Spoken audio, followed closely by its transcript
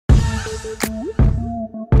What's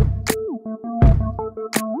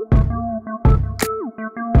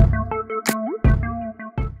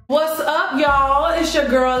up, y'all? It's your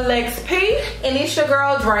girl Lex P. And it's your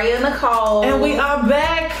girl Drea Nicole. And we are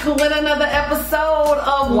back with another episode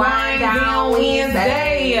of Wine Down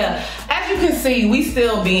Wednesday. As you can see, we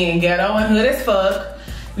still being ghetto and hood as fuck.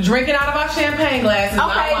 Drinking out of our champagne glasses.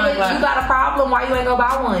 Okay, but you got a problem. Why you ain't go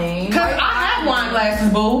buy one? Because I have wine glasses,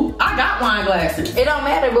 boo. I got wine glasses. It don't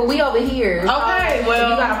matter, but we over here. Okay,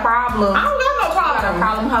 well. You got a problem. I don't got no problem. You got a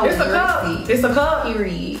problem, hoe. It's a cup. It's a cup.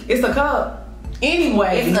 Period. It's a cup.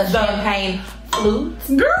 Anyway. It's a champagne flute.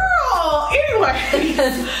 Girl, anyway.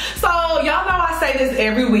 So, y'all know I say this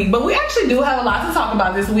every week, but we actually do have a lot to talk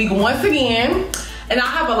about this week once again. And I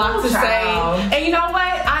have a lot to say. And you know what?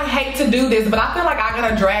 I hate to do this, but I feel like I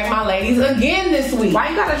gotta drag my ladies again this week. Why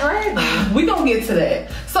you gotta drag them? We gonna get to that.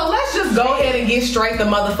 So let's just go ahead and get straight the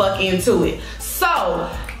motherfuck into it. So,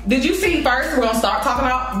 did you see first? We're gonna start talking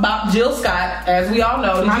about Jill Scott, as we all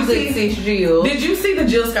know. My good sis Jill. Did you see the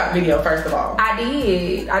Jill Scott video first of all? I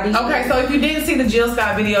did. Okay, so if you didn't see the Jill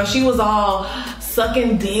Scott video, she was all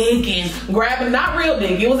sucking dick and grabbing, not real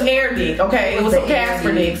dick, it was air dick, okay? It was some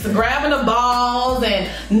Casper dick. So grabbing the balls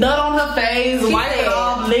and nut on her face, wiped it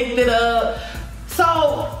off, licked it up.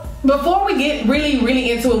 So, before we get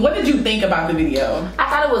really into it, what did you think about the video? I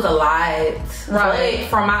thought it was a lot. Right. But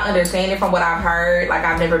from my understanding, from what I've heard, like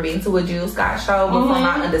I've never been to a Jill Scott show, but from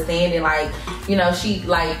my understanding, like, you know, she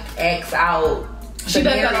like acts out. She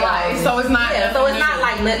does that a lot, so it's not. Yeah, so it's not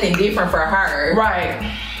like nothing different for her.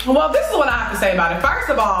 Right. Well, this is what I have to say about it. First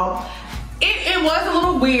of all, it was a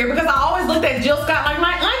little weird because I always looked at Jill Scott like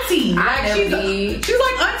my auntie. Like she's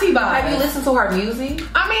like auntie vibe. Have you listened to her music?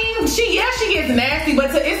 I mean, she gets nasty, but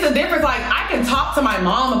it's the difference. Like, I can talk to my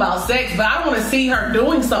mom about sex, but I don't want to see her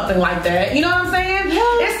doing something like that. You know what I'm saying? Yeah.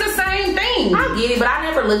 It's the same thing. I get it, but I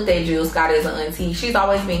never looked at Jill Scott as an auntie. She's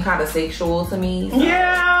always been kind of sexual to me. So.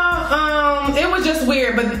 Yeah, it was just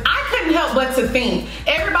weird, but I couldn't help but to think.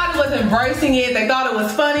 Everybody was embracing it. They thought it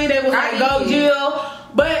was funny. They was like, go Jill.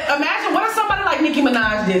 But imagine, what if somebody like Nicki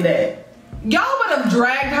Minaj did that? Y'all would have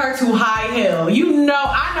dragged her to high hell. I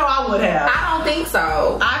know I would have. I don't think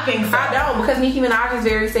so. I think so. I don't, because Nicki Minaj is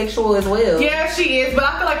very sexual as well. Yeah, she is, but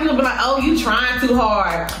I feel like people be like, oh, you trying too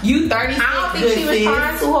hard. You 36. I don't think she was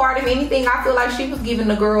trying too hard. If anything, I feel like she was giving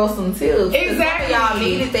the girls some tips. Exactly. Y'all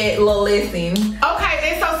needed that little lesson. Okay,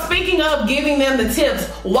 and so speaking of giving them the tips,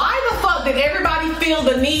 why the fuck did everybody feel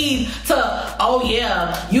the need to, oh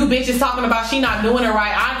yeah, you bitches talking about she not doing it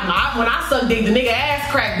right. When I suck dick, the nigga ass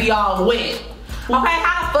crack be all wet. Okay,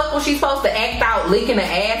 how the fuck was she supposed to act out licking an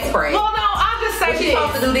ass crack? Well, no, I just say was she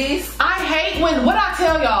supposed to do this? I hate what I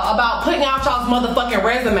tell y'all about putting out y'all's motherfucking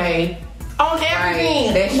resume on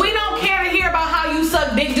everything. Right, we don't care to hear about how you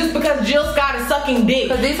suck dick just because Jill Scott is sucking dick.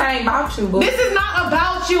 Because this ain't about you, boo. This is not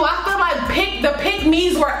about you. I feel like the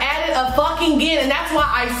pick-me's were at it a fucking again, and that's why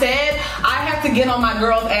I said I have to get on my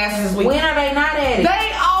girls' asses this week. When are they not at it?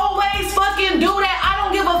 They always fucking do that. I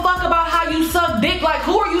don't give a fuck about how you suck dick. Like,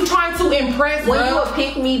 who are you trying to impress, when bro? you a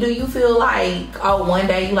pick-me, do you feel like, oh, one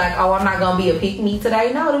day you like, oh, I'm not gonna be a pick-me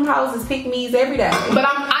today? No, them hoes is pick-me's every day. But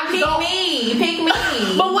I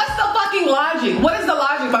pick-me. But what's the fucking logic? What is the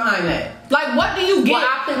logic behind that? Like, what do you get? Well,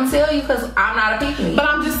 I couldn't tell you because I'm not a pick-me. But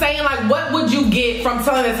I'm just saying, like, what would you get from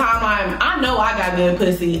telling the timeline, I know I got good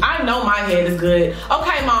pussy. I know my head is good.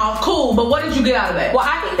 Okay, mom, cool. But what did you get out of that? Well,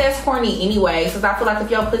 I think that's corny anyway, because I feel like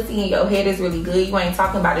if your pussy and your head is really good, you ain't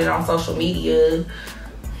talking about it on social media. You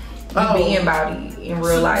being about it in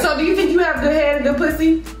real life. So do you think you have good head and good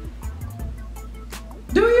pussy?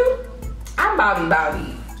 Do you? I'm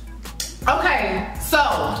bowdy. Okay, so.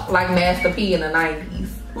 Like Master P in the 90s.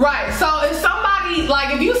 Right, so if somebody,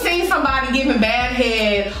 like, if you seen somebody giving bad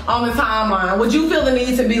head on the timeline, would you feel the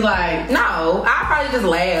need to be like? No, I'd probably just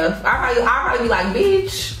laugh. I'd probably be like,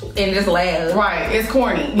 bitch, and just laugh. Right, it's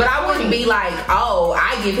corny. But I wouldn't be like, oh,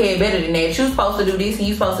 I give head better than that. You're supposed to do this and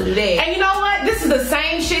you supposed to do that. And you know what? This is the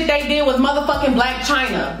same shit they did with motherfucking Black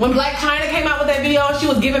China. When Black China came out with that video and she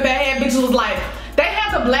was giving bad head, bitches was like, they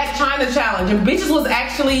had the Black China challenge and bitches was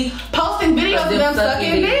actually posting videos of them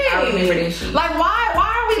sucking dick. I remember that shit. Like, why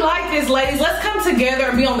are we like this, ladies? Let's come together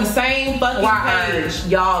and be on the same fucking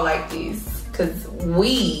page. Y'all like this, because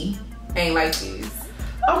we ain't like this.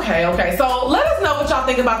 Okay, so let us know what y'all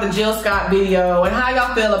think about the Jill Scott video and how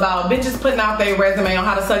y'all feel about bitches putting out their resume on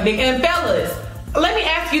how to suck dick. And fellas, Let me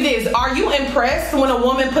ask you this. Are you impressed when a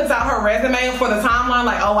woman puts out her resume for the timeline?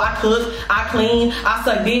 Like, oh, I cook, I clean, I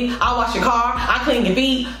suck dick, I wash your car, I clean your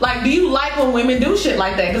feet. Like, do you like when women do shit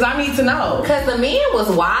like that? Because I need to know. Because the men was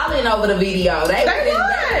wilding over the video. They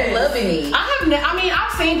were loving it.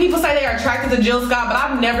 I've seen people say they are attracted to Jill Scott, but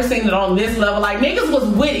I've never seen it on this level. Like, niggas was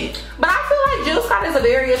with it. But I feel like Jill Scott is a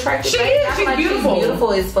very attractive lady. She's like beautiful. She's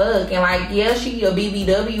beautiful as fuck. And like, yeah, she a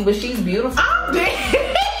BBW, but she's beautiful. I'm dead.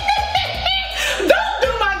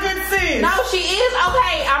 No, she is.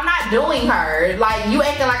 Okay, I'm not doing her. Like, you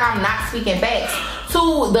acting like I'm not speaking facts.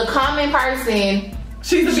 To the common person,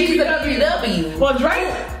 she's a BBW. Well,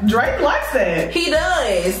 Drake likes that. He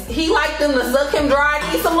does. He liked them to suck him dry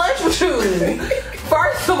and eat some lunch with you.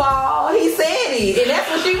 First of all, he said it. And that's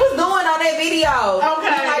what she was doing on that video.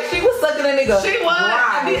 Okay. Like, she was sucking a nigga. She was.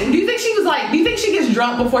 Do you think she was like, do you think she gets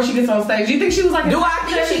drunk before she gets on stage? Do you think she was like, do I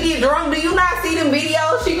think she get drunk? Do you not see them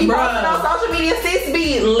videos she be posting on social media? Sis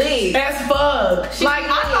be lit as fuck. Like,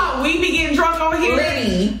 I thought we be getting drunk on here.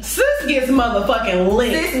 Litty. Sis gets motherfucking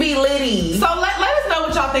lit. Sis be litty. So let us know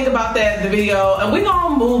what y'all think about the video, and we're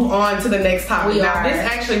gonna move on to the next topic. Now, this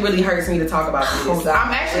actually really hurts me to talk about this.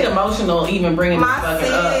 I'm actually emotional even bringing this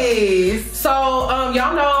fucking up. So,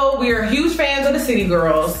 y'all know we're huge fans of the City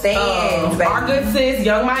Girls. Our good sis,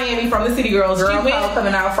 Young Miami from the City Girls. Girl Code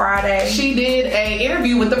coming out Friday. She did a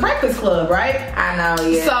interview with the Breakfast Club, right? I know,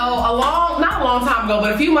 yeah. So not a long time ago,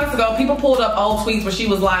 but a few months ago, people pulled up old tweets where she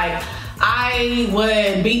was like, I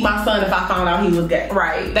would beat my son if I found out he was gay.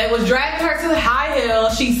 Right. They was dragging her to the high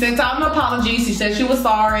hill. She sent out an apology. She said she was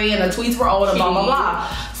sorry and the tweets were old and blah, blah, blah.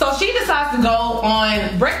 So she decides to go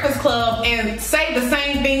on Breakfast Club and say the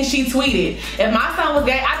same thing she tweeted. If my son was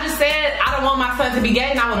gay, I just said I don't want my son to be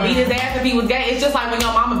gay and I would beat his ass if he was gay. It's just like when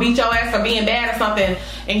your mama beat your ass for being bad or something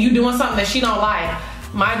and you doing something that she don't like.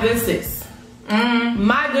 My good sis.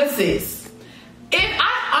 My good sis.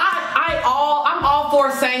 I'm all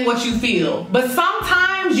for saying what you feel, but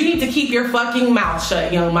sometimes you need to keep your fucking mouth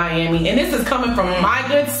shut, Young Miami. And this is coming from my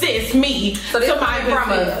good sis, me, so this to my good from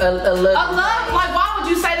sis. A love. Like, why would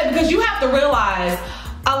you say that? Because you have to realize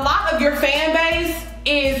a lot of your fan base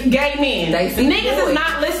is gay men. Niggas is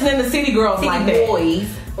not listening to City Girls like that. Boys.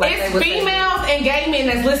 Like it's females and gay men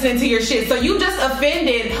that's listening to your shit. So you just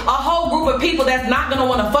offended a whole group of people that's not gonna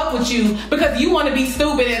want to fuck with you because you want to be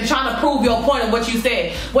stupid and trying to prove your point of what you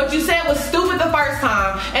said. What you said was stupid the first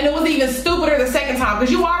time, and it was even stupider the second time because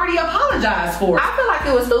you already apologized for it. I feel like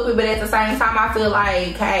it was stupid, but at the same time, I feel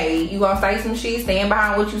like, hey, you gonna say some shit, stand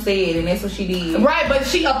behind what you said, and that's what she did. Right, but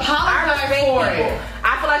she apologized for it.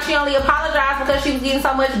 I feel like she only apologized because she was getting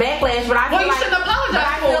so much backlash, but I feel you shouldn't apologize. But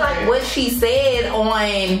I feel like what she said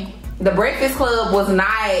on the Breakfast Club was not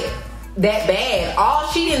that bad. All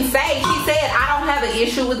she didn't say, she said, I don't have an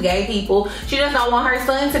issue with gay people. She just don't want her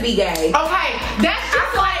son to be gay. Okay, that's just I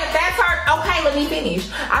feel like if that's her, okay, let me finish.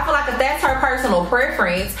 I feel like if that's her personal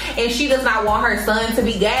preference and she does not want her son to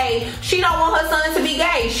be gay, she don't want her son to be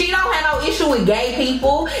gay. She don't have no issue with gay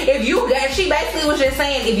people. If you gay, she basically was just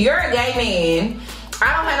saying, if you're a gay man,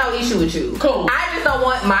 I don't have no issue with you. Cool. I just don't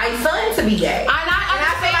want my son to be gay. And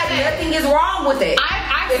I feel like nothing is wrong with it.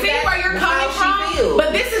 I see where you're coming from, but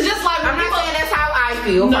this is just like I'm not saying that's how I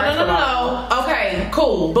feel. No. Okay,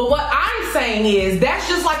 cool. But what I'm saying is that's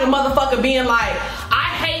just like a motherfucker being like, I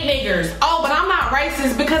hate niggers. Oh, but I'm not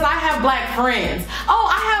racist because I have black friends. Oh,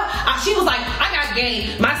 she was like, I got gay.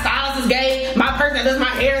 My stylist is gay. My person that does my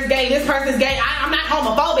hair is gay. This person's gay. I'm not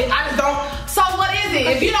homophobic. I just don't. So what is it?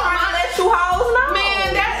 If you don't mind, let you hoes know.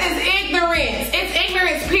 Man, that is ignorance. It's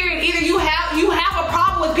ignorance, period. Either you have a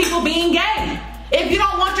problem with people being gay. If you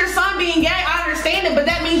don't want your son being gay, I understand it, but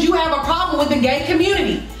that means you have a problem with the gay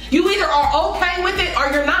community. You either are okay with it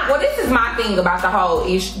or you're not. Well, this is my thing about the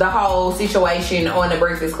whole situation on the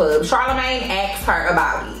Breakfast Club. Charlamagne asked her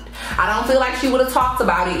about it. I don't feel like she would have talked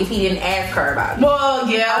about it if he didn't ask her about it. Well,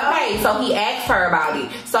 yeah. Okay, so he asked her about it.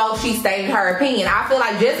 So she stated her opinion. I feel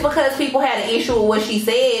like just because people had an issue with what she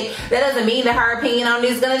said, that doesn't mean that her opinion on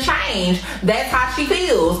this is going to change. That's how she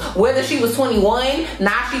feels. Whether she was 21,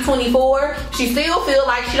 now she's 24, she still feel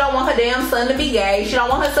like she don't want her damn son to be gay. She don't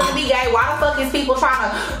want her son to be gay. Why the fuck is people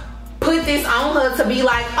trying to put this on her to be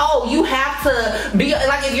like, oh, you have to be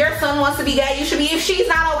like, if your son wants to be gay, you should be. If she's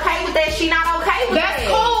not okay with that, she's not okay with that. That's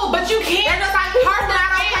cool, but you can't. That's just like people not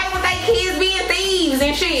okay with their kids being thieves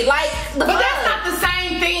and shit. Like, but that's not the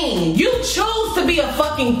same thing. You choose to be a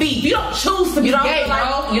fucking thief. You don't choose to be gay,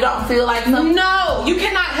 bro. You don't feel like something? No, you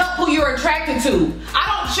cannot help who you're attracted to. I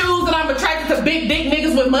don't choose that I'm attracted to big dick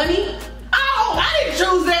niggas with money. I didn't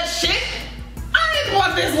choose that shit. I didn't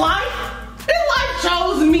want this life. This life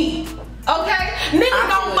chose me. Okay?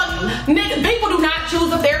 People do not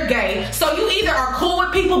choose if they're gay. So you either are cool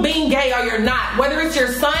with people being gay or you're not. Whether it's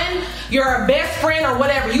your son, your best friend, or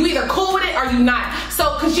whatever. You either cool with it or you not.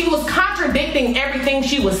 So, because she was contradicting everything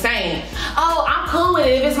she was saying. Oh, I'm cool with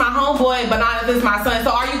it if it's my homeboy, but not if it's my son.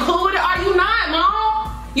 So are you cool with it or are you not,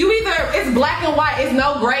 Mom? You either, it's black and white. It's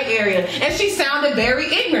no gray area. And she sounded very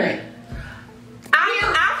ignorant.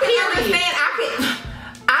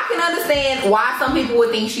 I can understand why some people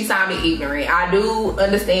would think she sounded ignorant. I do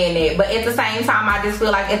understand that. But at the same time, I just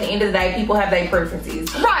feel like at the end of the day, people have their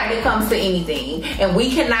preferences. Right. When it comes to anything. And we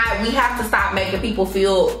have to stop making people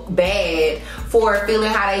feel bad for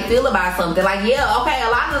feeling how they feel about something. Like, yeah, okay, a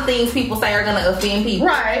lot of the things people say are going to offend people.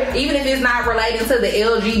 Right. Even if it's not related to the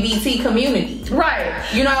LGBT community. Right.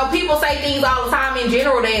 You know, people say things all the time in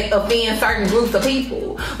general that offend certain groups of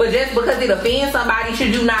people. But just because it offends somebody,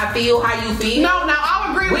 should you not feel how you feel? No, now I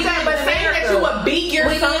would agree with that, but saying that you would beat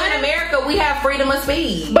your son. In America, we have freedom of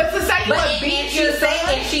speech. But to say you would beat your son.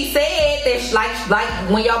 And she said that, like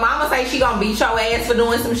when your mama say she gonna beat your ass for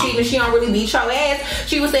doing some shit and she don't really beat your ass,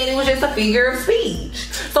 she was saying it was just a figure of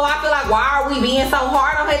speech. So I feel like, why are we being so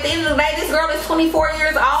hard on her? At the end of the day, this girl is 24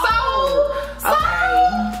 years old.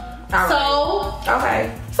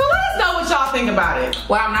 Okay. So let us know what y'all think about it.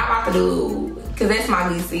 Well, I'm not about to do, because that's my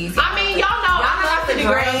least season. I mean, y'all know I'm not about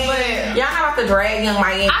to drag Young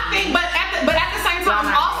Miami. I think, but at the same time,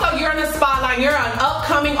 also you're in the spotlight. You're an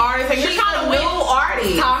upcoming artist, and you're trying to win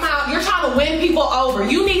artists. You're trying to win people over.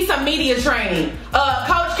 You need some media training.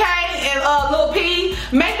 Coach K and Lil P,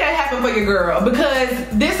 make that happen for your girl, because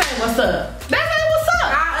this ain't what's up. That ain't what's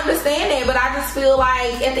up. I understand that, but I just feel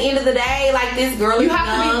like at the end of the day, like, this girl is young. You have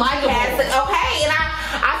to be likable. Okay, and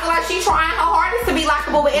I feel like she's trying her hardest to be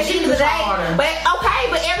likable, but at the end of the day,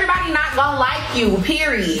 but everybody not gonna like you,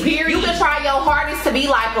 period. You can try your hardest to be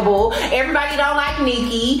likable. Everybody don't like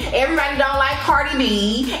Nicki. Everybody don't like Cardi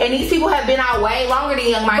B. And these people have been out way longer than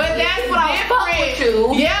Young Miami. But that's what I'm fuck with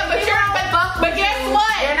you. Yeah, but guess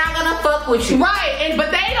what? They're not gonna fuck with you. Right,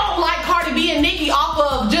 but they don't like Cardi B and Nicki off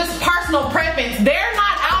of just personal preference. They're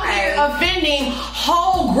not out here offending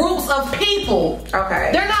whole groups of people.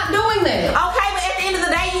 Okay. They're not doing that. Okay, but at the end of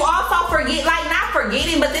the day, you also forget, like, not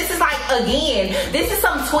forgetting, but this is like, again, this is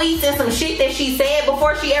some tweets and some shit that she said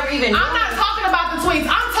before she ever even I'm not talking about the tweets.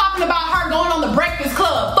 I'm talking about her going on the Breakfast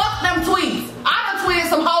Club. Fuck them tweets. I done tweeted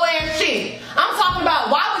some whole ass shit. I'm talking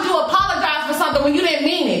about, why would you apologize for something when you didn't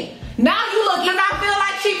mean it? Now you look. Because I feel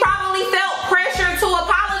like she probably felt pressure to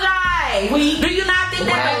apologize. Do you not think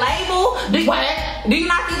that's a label? Do you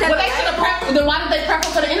not think that's they should have prepped? Then why did they prep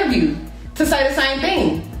her for the interview to say the same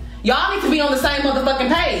thing? Y'all need to be on the same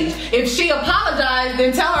motherfucking page. If she apologized,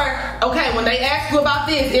 then tell her, okay, when they ask you about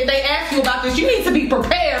this, if they ask you about this, you need to be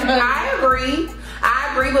prepared. I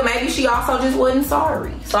agree, but maybe she also just wasn't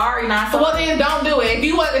sorry. Sorry, not sorry. Well, then don't do it. If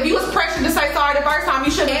you was pressured to say sorry the first time,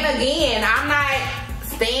 you shouldn't. And again, I'm not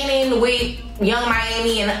standing with Young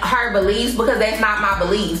Miami and her beliefs, because that's not my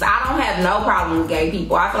beliefs. I don't have no problem with gay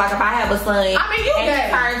people. I feel like if I have a son, I mean, you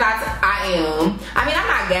gay. Turns out I am. I mean, I'm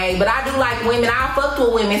not gay, but I do like women. I fucked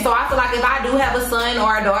with women, so I feel like if I do have a son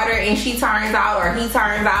or a daughter and she turns out or he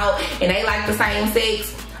turns out and they like the same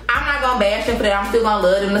sex, I'm not gonna bash them for that. I'm still gonna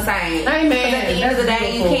love them the same. Amen. Because at the end of the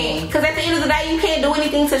day, you can't. Because at the end of the day, you can't do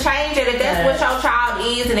anything to change it. If that's what your child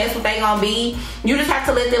is and that's what they gonna be, you just have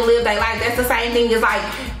to let them live their life. That's the same thing as, like,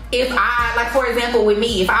 if I, like, for example, with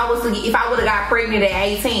me, if I would have got pregnant at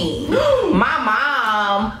 18, my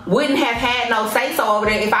mom wouldn't have had no say so over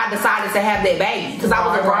there if I decided to have that baby, because I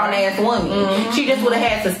was a grown ass woman. Mm-hmm. She just would have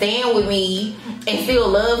had to stand with me and still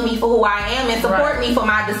love me for who I am and support me for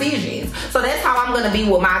my decisions. So that's how I'm gonna be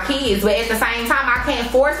with my kids. But at the same time, I can't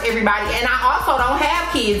force everybody, and I also don't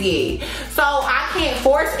have kids yet, so I can't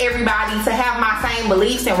force everybody to have my same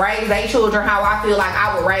beliefs and raise their children how I feel like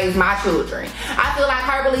I would raise my children. I feel like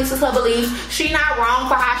her beliefs is her beliefs. She not wrong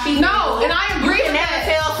for how she feels. And I agree. You can never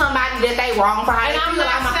tell somebody that they wrong for how they feel.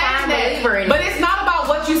 I'm a firm believer in it. But it's not about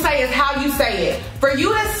what you say, it's how you say it. For you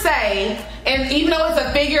to say, and even though it's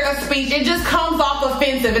a figure of speech, it just comes off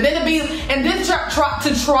offensive, and then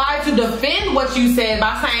try to defend what you said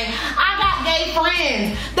by saying, I got gay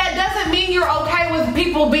friends. That doesn't mean you're okay with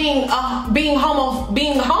people being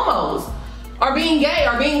homos, or being gay,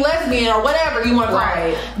 or being lesbian, or whatever you want to call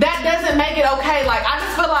it. That doesn't make it okay. Like, I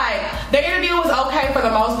just feel like the interview was okay for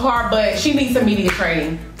the most part, but she needs some media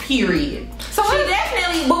training. Period. So she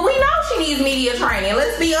definitely, but we know she needs media training.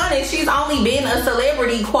 Let's be honest, she's only been a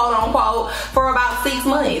celebrity, quote unquote, for about 6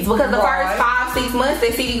 months. Because the first 5-6 months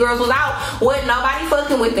that City Girls was out, wasn't nobody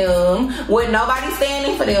fucking with them, wasn't nobody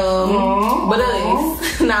standing for them, but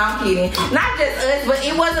us. No, I'm kidding. Not just us, but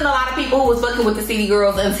it wasn't a lot of people who was fucking with the City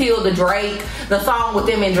Girls until the song with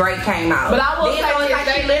them and Drake came out. But I will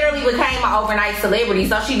say she literally became an overnight celebrity,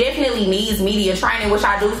 so she definitely needs media training, which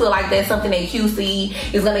I do feel like that's something that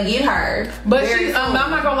QC is gonna get her. But I'm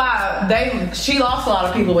not gonna lie, she lost a lot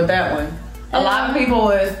of people with that one. A lot of people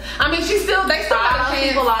was. I mean, they still got a chance.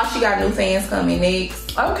 People lost. She got new fans coming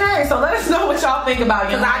next. Okay, so let us know what y'all think about it.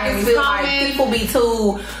 Because I just feel like people be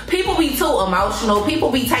too emotional.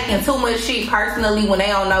 People be taking too much shit personally when they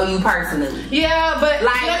don't know you personally. Yeah, but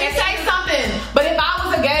like, let me say something. But if I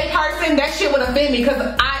was a gay person, that shit would offend me because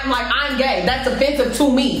I'm gay. That's offensive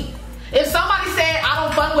to me. If somebody said I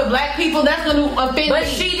don't fuck with black people, that's gonna offend me. But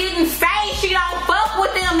she didn't say she don't fuck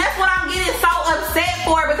with them. That's what I'm getting so upset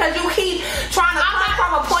for, because you keep trying to come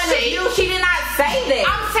from a point of view. She did not say that.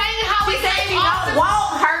 I'm saying how she said she don't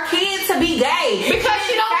want her kids to be gay. Because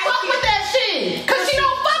she don't fuck with that shit. Because she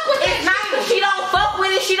don't fuck with that shit. It's not that she don't fuck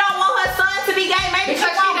with it. She don't want her son to be gay. Maybe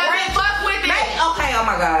because she doesn't fuck with it. Okay, oh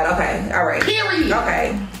my God. Okay, all right. Period.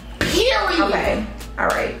 Okay. Period. Okay,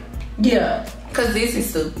 all right. Yeah. Because this is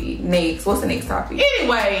stupid. Next. What's the next topic?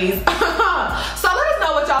 Anyways, so let us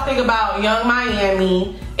know what y'all think about Young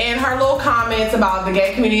Miami and her little comments about the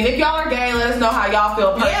gay community. And if y'all are gay, let us know how y'all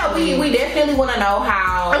feel personally. Yeah, we definitely want to know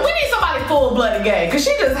how. And we need somebody full-blooded gay, because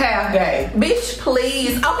she just half gay. Bitch,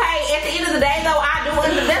 please. Okay, at the end of the day, though,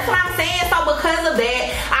 that's what I'm saying. So because of that,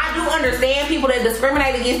 I do understand people that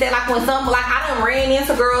discriminate against that. Like when I done ran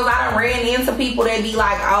into girls, I done ran into people that be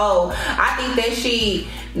like, oh, I think that shit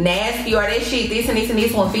nasty, or that shit this and this and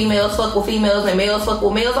this, when females fuck with females and males fuck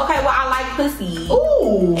with males. Okay, well, I like pussy.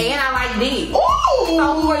 Ooh. And I like dick. Ooh.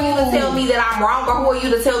 So who are you to tell me that I'm wrong, or who are you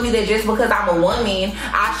to tell me that just because I'm a woman,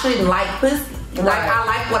 I shouldn't like pussy? Right. Like, I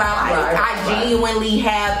like what I like. I genuinely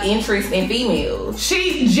have interest in females.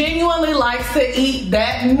 She genuinely likes to eat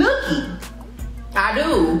that nookie. I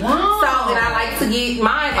do. Wow. So, and I like to get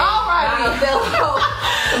mine by a fellow woman.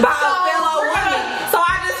 So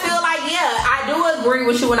I just feel like, yeah, I do agree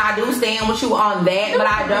with you and I do stand with you on that, but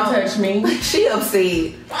I don't. Touch me. She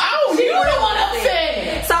upset. Oh, you the one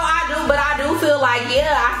upset. So but I do feel like,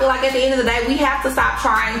 yeah, I feel like at the end of the day, we have to stop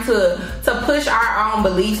trying to push our own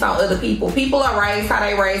beliefs on other people. People are raised how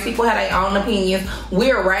they raised. People have their own opinions.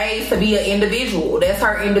 We're raised to be an individual. That's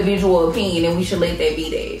her individual opinion, and we should let that be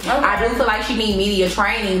that. Okay. I do feel like she needs media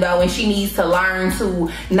training, though, and she needs to learn to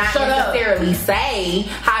not necessarily say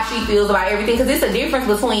how she feels about everything, because it's a difference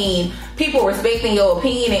between people respecting your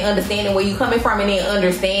opinion and understanding where you're coming from, and then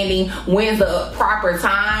understanding when's the proper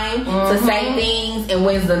time to say things and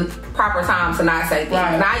when's the proper time to not say things.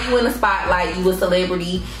 Right. Now you in the spotlight, you a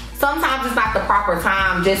celebrity. Sometimes it's not the proper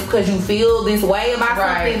time just because you feel this way about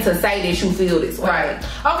something to say that you feel this way. Right.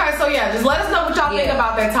 Okay, so yeah, just let us know what y'all think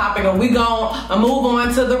about that topic, and we gonna move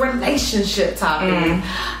on to the relationship topic.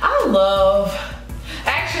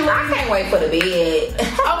 I can't wait for the bed.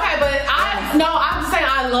 Okay, but I'm just saying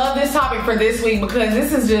I love this topic for this week because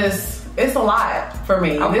this is just, it's a lot for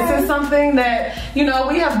me. Okay. This is something that, we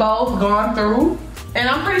have both gone through, and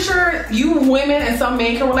I'm pretty sure you women and some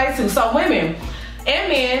men can relate to. So women and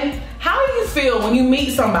men, how do you feel when you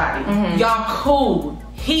meet somebody? Y'all cool,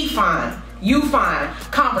 he fine, you fine,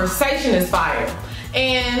 conversation is fire,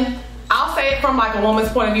 and I'll say it from like a woman's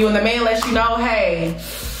point of view, and the man lets you know, hey,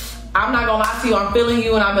 I'm not gonna lie to you, I'm feeling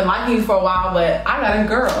you and I've been liking you for a while, but I got a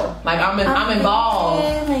girl. Like I'm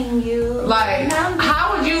involved. Feeling you. Like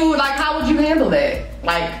how would you handle that?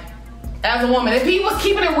 Like as a woman, if he was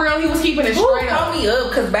keeping it real, he was keeping it straight up. Call me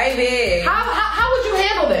up, cause baby. How would you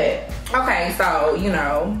handle that? Okay, so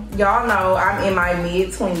y'all know I'm in my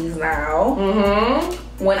mid-20s now.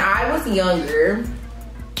 When I was younger,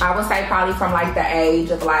 I would say probably from like the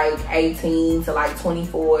age of like 18 to like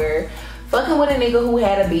 24. Fucking with a nigga who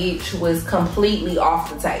had a bitch was completely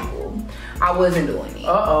off the table. I wasn't doing it.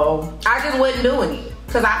 I just wasn't doing it.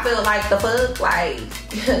 Cause I felt like the fuck, like.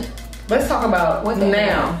 Let's talk about what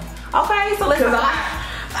now. Okay, so let's talk.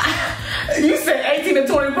 You said 18 to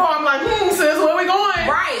 24. I'm like, sis, where we going?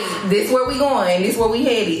 Right. This where we going. This where we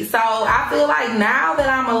headed. So I feel like now that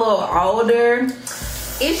I'm a little older,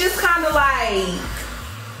 it's just kind of like.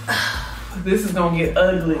 This is gonna get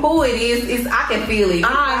ugly. Who it is, I can feel it.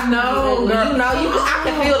 I know, girl. I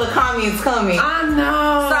can feel the comments coming. I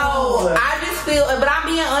know. So I just feel, but I'm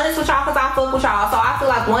being honest with y'all because I fuck with y'all. So I feel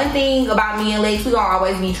like one thing about me and Lex, we gonna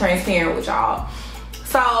always be transparent with y'all.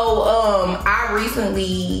 So I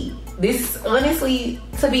recently this, honestly,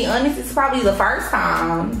 to be honest, it's probably the first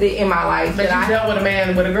time in my life that I dealt with a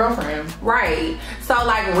man with a girlfriend. Right. So,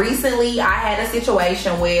 like, recently I had a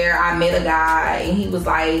situation where I met a guy and he was,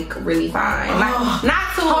 like, really fine. Like,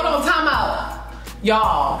 not too... Hold on, time out.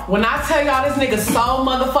 Y'all, when I tell y'all this nigga so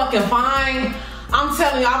motherfucking fine, I'm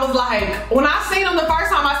telling you, I was like, when I seen him the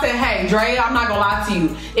first time, I said, hey, Dre, I'm not gonna lie to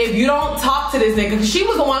you. If you don't talk to this nigga, because she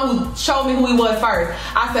was the one who showed me who he was first.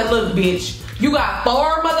 I said, look, bitch, you got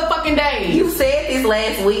 4 motherfucking days. You said this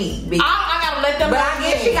last week, bitch. I gotta let them know. But I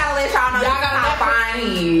guess she gotta let y'all know how fine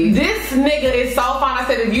he is. This nigga is so fine. I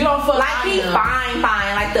said, if you don't fuck like, he fine.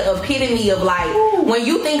 Like the epitome of, like, when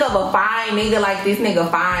you think of a fine nigga, like, this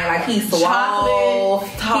nigga fine. Like, he's swole.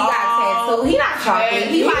 He got tattoos. He not chocolate.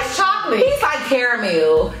 He's like chocolate. He's like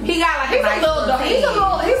caramel. He got like a nice little 10.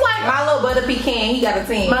 He's like my little butter pecan. He got a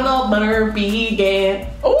 10. My little butter pecan.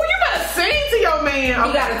 Oh, you gotta sing to your man. Okay.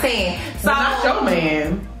 He got a 10. So not your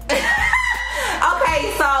man.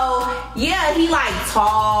 Okay, so yeah, he like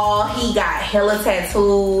tall. He got hella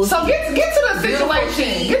tattoos. So get to the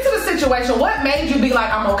situation. Get to the situation. What made you be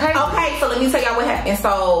like, I'm okay? Okay, so let me tell y'all what happened.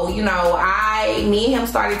 So, you know, me and him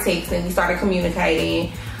started texting. We started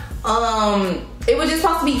communicating. It was just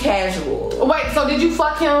supposed to be casual. Wait, so did you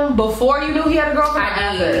fuck him before you knew he had a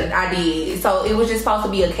girlfriend? I did. So it was just supposed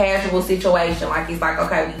to be a casual situation. Like, he's like,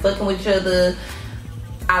 okay, we fucking with each other.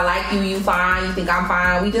 I like you, you fine, you think I'm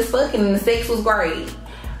fine. We just fucking and the sex was great.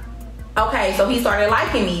 Okay, so he started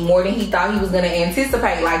liking me more than he thought he was gonna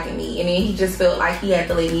anticipate liking me. And then he just felt like he had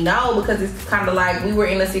to let me know because it's kind of like we were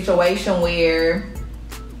in a situation where,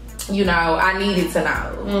 you know, I needed to know.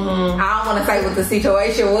 I don't want to say what the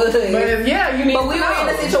situation was. But yeah, you need to know. But we were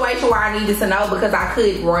in a situation where I needed to know because I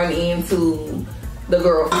could run into the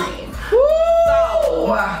girlfriend.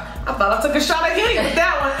 So, I thought I took a shot at him with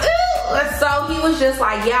that one. So he was just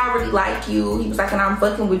like, yeah, I really like you. He was like, and I'm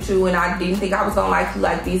fucking with you, and I didn't think I was gonna like you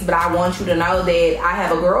like this, but I want you to know that I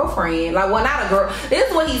have a girlfriend. Like, well, not a girl. This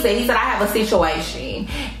is what he said. He said, I have a situation.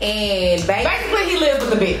 And basically he lived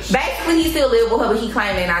with the bitch. Basically, he still lived with her, but he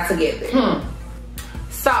claimed they're not together.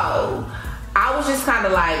 So I was just kind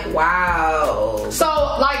of like, wow. So,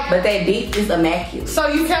 like, but that dick is immaculate. So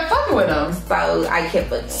you kept fucking with him. So I kept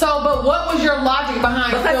fucking. So, but what was your logic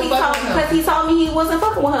behind because he told me he wasn't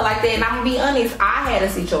fucking with her like that, and I'm gonna be honest, I had a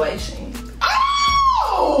situation.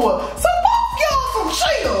 Oh, so both y'all some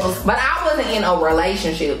chills. But I wasn't in a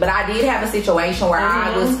relationship. But I did have a situation where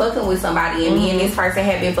I was fucking with somebody, and me and this person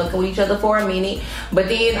had been fucking with each other for a minute. But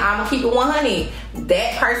then I'm gonna keep it 100.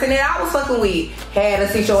 That person that I was fucking with had a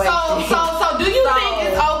situation. So do you think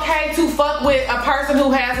it's okay to fuck with a person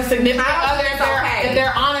who has a significant other if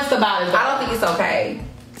they're honest about it? I don't think it's okay.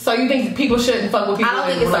 So you think people shouldn't fuck with people? I don't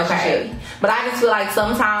think it's okay. But I just feel like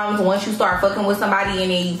sometimes once you start fucking with somebody and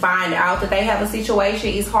then you find out that they have a situation,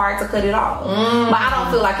 it's hard to cut it off. But I don't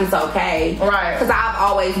feel like it's okay. Right. Because I've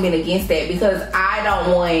always been against that because I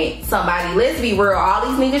don't want somebody, let's be real, all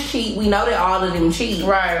these niggas cheat. We know that all of them cheat.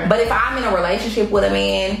 Right. But if I'm in a relationship with a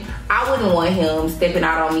man, I wouldn't want him stepping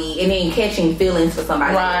out on me and then catching feelings for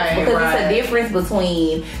somebody else. Because it's a difference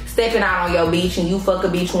between stepping out on your bitch and you fuck a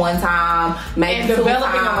bitch one time, maybe and 2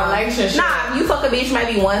 developing times. A relationship. Nah, you fuck a bitch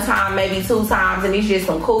maybe 1 time, maybe 2 times, and it's just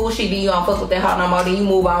some cool shit. Then you don't fuck with that hoe no more. Then you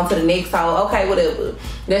move on to the next hoe. Okay, whatever.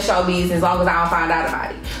 That's your business as long as I don't find out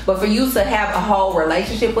about it. But for you to have a whole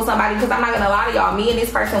relationship with somebody, because I'm not gonna lie to y'all, me and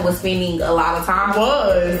this person was spending a lot of time.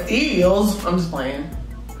 I'm just playing.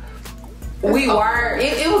 We were.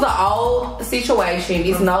 It was an old situation.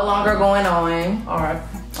 It's no longer going on. All right.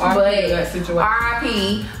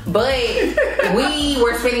 R.I.P. But we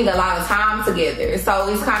were spending a lot of time together. So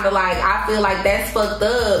it's kind of like, I feel like that's fucked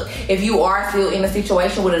up if you are still in a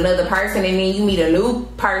situation with another person and then you meet a new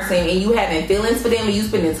person and you having feelings for them and you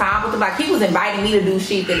spending time with them. Like, he was inviting me to do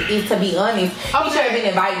shit that, to be honest, he should have been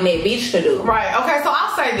inviting that bitch to do. Right. Okay, so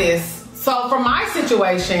I'll say this. So for my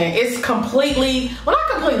situation, it's completely, well, not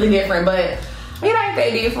completely different, but it ain't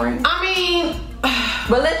that different. I mean,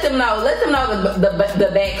 but let them know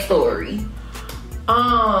the backstory.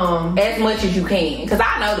 As much as you can, because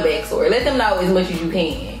I know the backstory. Let them know as much as you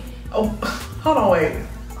can. Oh, hold on, wait.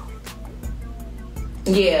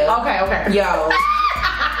 Yeah. Okay. Yo.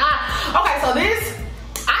 Okay, so this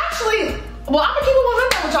actually. Well, I'm gonna keep it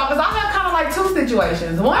 100 with y'all because I have kind of like 2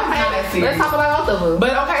 situations. One is not that serious. Let's talk about both of them.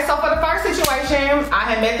 But okay, so for the first situation, I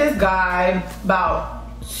had met this guy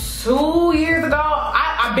about 2 years ago.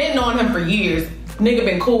 I've been knowing him for years. Nigga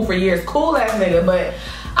been cool for years. Cool ass nigga. But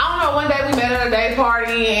I don't know, one day we met at a day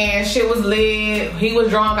party and shit was lit. He was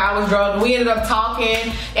drunk, I was drunk. We ended up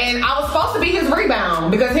talking and I was supposed to be his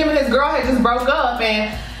rebound because him and his girl had just broke up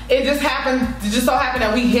and it just so happened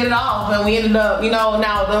that we hit it off and we ended up,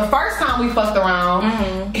 now the first time we fucked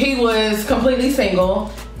around, he was completely single.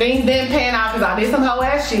 Things didn't pan out because I did some hoe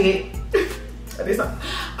ass shit.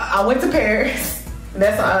 I went to Paris.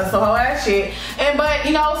 That's some hoe ass shit. But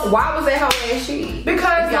why was that hoe ass shit?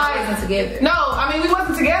 Because y'all wasn't together. No, I mean we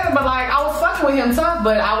wasn't together, but like I was fucking with him tough,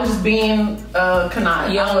 but I was just being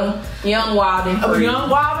conniving. Young, wild and free. Young,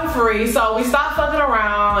 wild and free. So we stopped fucking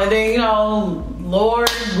around, and then Lord,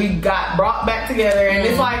 we got brought back together, and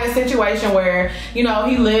it's like a situation where he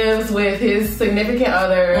lives with his significant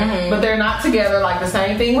other, but they're not together. Like the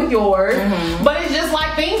same thing with yours, but it's just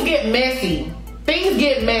like things get messy.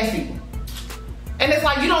 And it's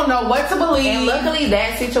like you don't know what to believe. And luckily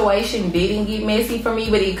that situation didn't get messy for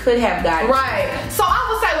me, but it could have gotten right. So I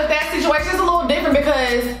would say with that situation it's a little different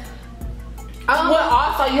because but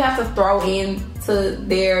also you have to throw into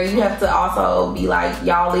there, you have to also be like,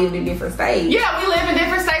 y'all lived in different states. Yeah, we live in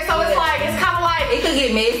different states, so it's like it's kind of like it could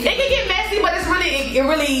get messy. It could get messy, but it's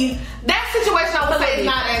really that situation I would say is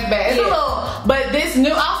not as bad. It's a little, but this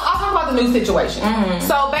new I'll talk about the new situation.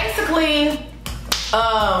 So basically,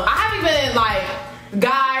 I haven't been like.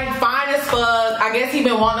 Guy, fine as fuck. I guess he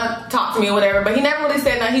been wanting to talk to me or whatever, but he never really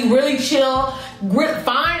said nothing. He really chill,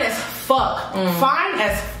 fine as fuck. Fine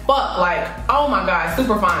as fuck. Like, oh my God,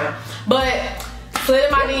 super fine. But slid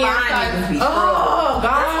in my DMs. Oh God.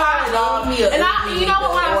 That's why I love me. And when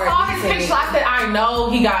I saw his picture, I said, I know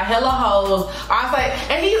he got hella hoes. I was like,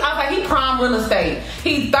 he prime real estate.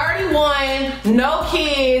 He 31, no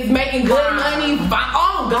kids, making good money.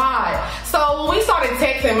 Oh God. So when we started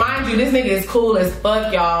texting, mind you, this nigga is cool as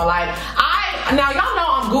fuck, y'all. Like, now y'all know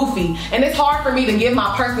I'm goofy, and it's hard for me to give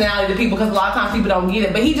my personality to people because a lot of times people don't get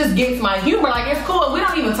it. But he just gets my humor. Like, it's cool. We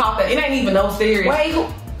don't even talk that. It ain't even no serious. Wait,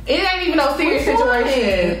 it ain't even no serious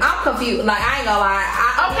situation. I'm confused. Like, I ain't gonna lie.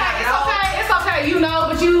 It's okay.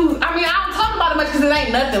 But I don't talk about it much because it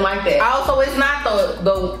ain't nothing like that. Also, it's not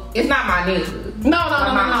it's not my nigga. No.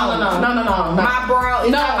 My bro.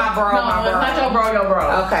 It's not my bro. No, it's not your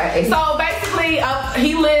bro. Okay. So basically,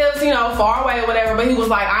 he lives, far away or whatever. But he was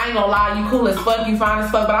like, I ain't gonna lie, you cool as fuck, you fine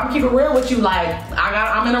as fuck. But I'm gonna keep it real with you. Like,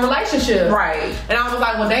 I'm in a relationship, right? And I was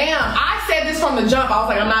like, well, damn. I said this from the jump. I was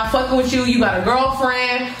like, I'm not fucking with you. You got a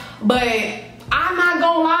girlfriend, but I'm not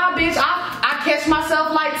gonna lie, bitch. I catch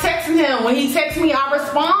myself like texting him. When he texts me, I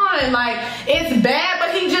respond. Like, it's bad,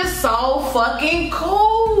 but he just so fucking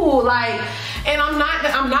cool. Like. And I'm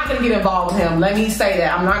not gonna get involved with him. Let me say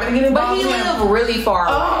that. I'm not gonna get involved with him. But he live really far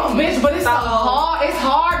away. Oh, bitch, but it's so hard. It's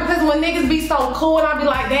hard because when niggas be so cool and I be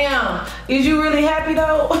like, damn, is you really happy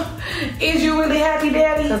though? Is you really happy,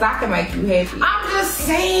 daddy? Because I can make you happy. I'm just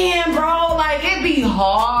saying, bro, like it be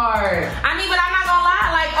hard. I mean, but I'm not gonna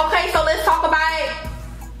lie. Like, okay, so let's talk about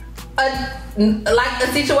a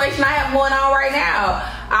situation I have going on right now.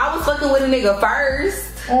 I was fucking with a nigga first.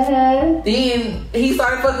 Then he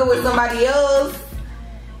started fucking with somebody else,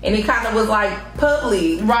 and it kind of was like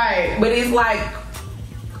public, right? But it's like,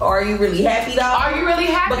 are you really happy though? Are you really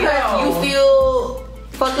happy because you still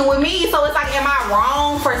fucking with me? So it's like, am I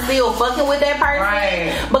wrong for still fucking with that person?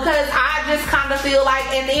 Right. Because I just kind of feel like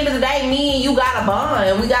at the end of the day, me and you got a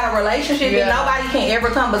bond, we got a relationship, and nobody can ever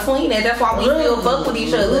come between that. That's why we still fuck with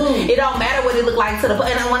each other. It don't matter what it look like to the.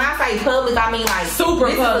 And when I say public, I mean like super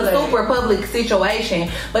public. Is a super public situation.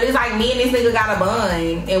 But it's like me and this nigga got a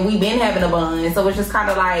bond, and we been having a bond. So it's just kind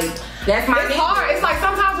of like that's my. It's hard. It's like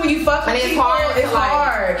sometimes when you fuck with people, it's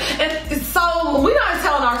hard. And so we not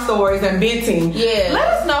telling our stories and venting. Yeah. Let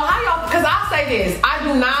us know how y'all. Because I'll say this, I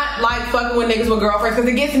do not like fucking with niggas with girlfriends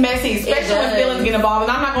because it gets messy, especially when feelings get involved.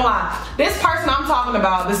 And I'm not gonna lie, this person I'm talking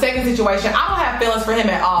about, the second situation, I don't have feelings for him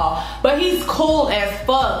at all. But he's cool as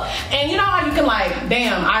fuck. And you know how you can like,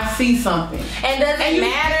 damn, I see something. And does it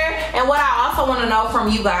matter? And what I also want to know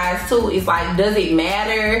from you guys too is like, does it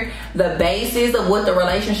matter the basis of what the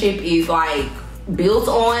relationship is like built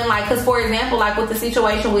on? Like, because for example, like with the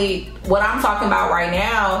situation with what I'm talking about right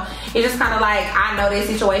now, it's just kind of like, I know that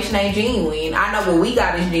situation ain't genuine. I know what we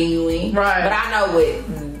got is genuine, right? But I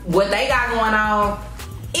know what they got going on,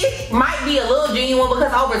 it might be a little genuine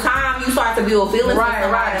because over time you start to build feelings.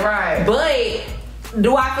 Right. But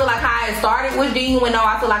do I feel like how it started was genuine? No,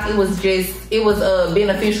 I feel like it was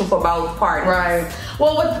beneficial for both parties. Right.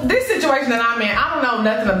 Well, with this situation that I'm in, I don't know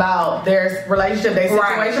nothing about their relationship, their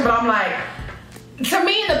situation, but I'm like, to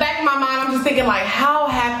me, in the back of my mind, I'm just thinking like, how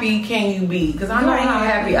happy can you be? Because I know how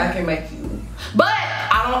happy I can make you. But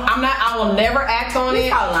I will never act on it.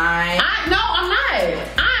 You're lying. I'm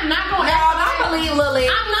not going to act on it. I don't believe Lily.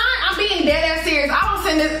 I'm being dead ass serious.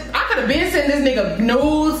 I could have been sending this nigga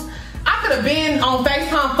news. I could could have been on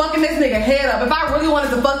FaceTime fucking this nigga head up. If I really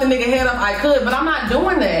wanted to fuck the nigga head up, I could, but I'm not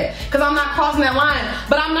doing that because I'm not crossing that line.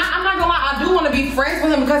 But I'm not gonna lie, I do want to be friends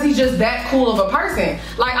with him because he's just that cool of a person.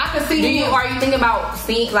 Like I could see him. Are you thinking about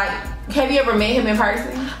seeing, like, have you ever met him in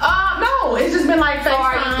person? No, it's just been like FaceTime. So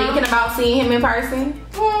are you thinking about seeing him in person?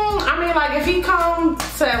 I mean, like if he come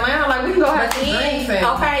to Atlanta, like we can go have some drinks.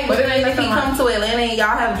 Okay, but then if he come to Atlanta and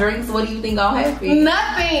y'all have drinks, what do you think gonna happen?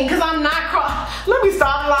 Nothing, because I'm not let me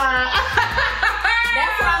stop lying.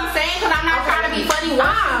 That's what I'm saying, because I'm not trying to be funny.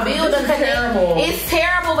 Build a connection. It's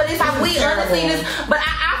terrible, but it's like we honestly just. But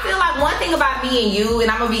I feel like one thing about me and you, and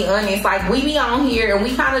I'm gonna be honest, like we be on here and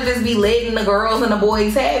we kind of just be letting the girls and the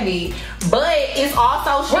boys have it. But it's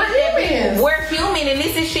also shit we're human, and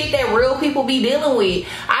this is shit that real people be dealing with.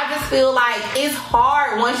 I just feel like it's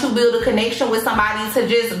hard once you build a connection with somebody to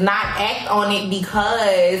just not act on it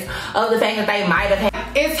because of the fact that they might have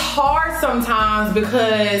had. It's hard sometimes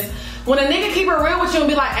because when a nigga keep it real with you and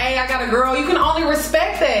be like, hey, I got a girl, you can only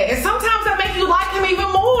respect that. And sometimes that make you like him even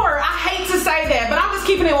more. I hate to say that, but I'm just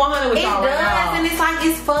keeping it 100 with y'all right now. And it's like,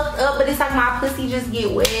 it's fucked up, but it's like my pussy just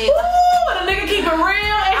get wet. Ooh, when a nigga keep it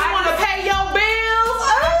real and you want to pay your bills.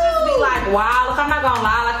 I just be like, wow, look, I'm not gonna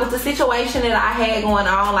lie, like with the situation that I had going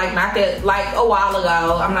on, like a while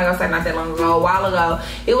ago, I'm not gonna say not that long ago, a while ago,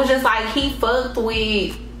 it was just like he fucked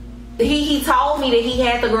with, he told me that he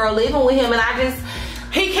had the girl living with him, and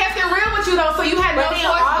he kept it real with you though, so you had no choice.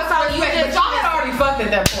 But y'all had already fucked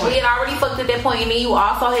at that point. We had already fucked at that point, and then you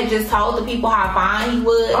also had just told the people how fine he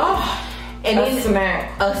was. Oh, and a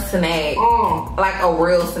snack. Like a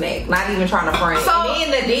real snack. Not even trying to front. So,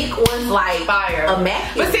 and then the dick was like fire.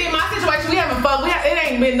 Immaculate. But see, in my situation, we haven't fucked. It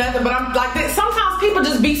ain't been nothing, but I'm like this. Sometimes people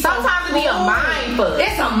just be sometimes it be a mind fuck.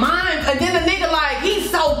 It's a mind, and then the nigga like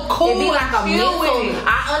he's so cool. It be like a mental.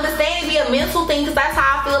 I understand it be a mental thing because that's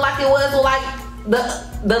how I feel like it was with like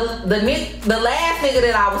the last nigga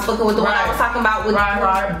that I was fucking with, the one I was talking about with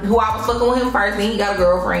who I was fucking with him first, and he got a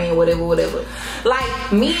girlfriend, whatever.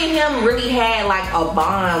 Like me and him really had like a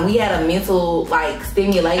bond. We had a mental like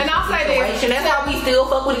stimulation. And I'll say this, that's why we still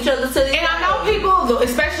fuck with each other to this day. And I know people,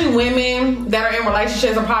 especially women that are in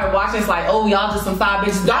relationships, are probably watching this like, oh, y'all just some side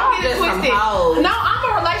bitches. Don't get it twisted. No, I'm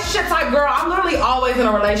a relationship type girl. I'm literally always in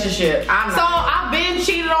a relationship. So I've been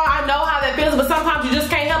cheated on. I know how that feels, but sometimes you just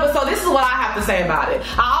can't help it. So this is what I have to say about it.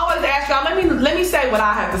 I always ask y'all, let me say what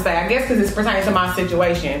I have to say. I guess because it's pertaining to my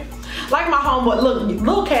situation. Like my homeboy, look,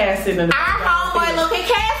 Lil Cass sitting in the our homeboy, look at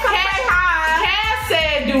Cass, come say hi. Cass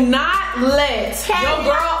said, do not let your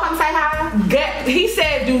girl come say hi. He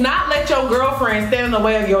said, do not let your girlfriend stand in the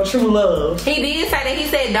way of your true love. He did say that. He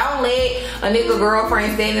said, don't let a nigga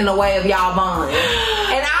girlfriend stand in the way of y'all bond.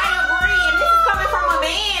 And I agree. And this is coming from a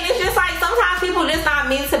man. It's just like sometimes people just not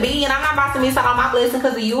meant to be. And I'm not about to miss out on my blessing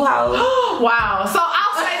because of you, hoes. Wow. So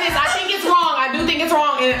I'll say this. I think it's wrong. I do think it's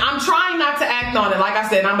wrong. And I'm trying not to act on it. Like I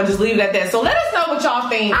said, I'm going to just leave it at that. So let us know what y'all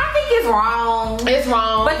think. I think it's wrong. It's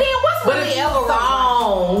wrong. But then what's really ever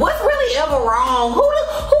wrong? What's really ever wrong? Who's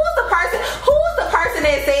the person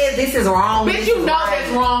that says this is wrong? Bitch, you know that's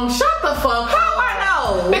wrong. Shut the fuck up. How I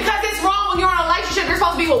know? Because it's wrong when you're in a relationship. You're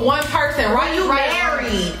supposed to be with one person, right? When you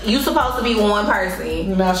married, you supposed to be with one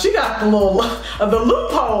person. Now she got the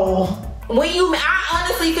loophole. I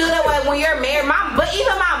honestly feel that way when you're married. But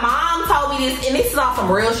even my mom told me this, and this is on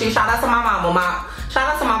some real shit. Shout out to my mama. Shout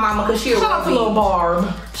out to my mama because she a real bitch. Shout out to Lil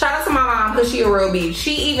Barb. Shout out to my mom because she a real bitch.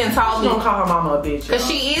 She even told me. Don't call her mama a bitch. Because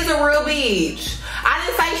she is a real bitch. I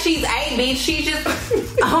didn't say she's a bitch. She just.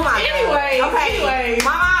 Oh my god. Anyway.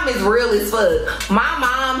 My mom is real as fuck. My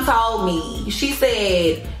mom told me. She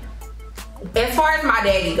said, as far as my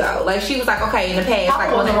daddy go, like she was like, okay, in the past,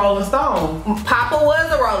 Papa was a Rolling Stone. Papa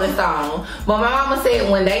was a Rolling Stone, but my mama said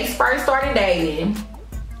when they first started dating,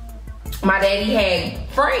 my daddy had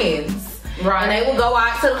friends. Right. And they would go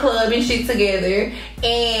out to the club and shit together,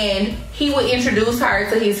 and he would introduce her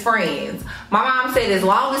to his friends. My mom said as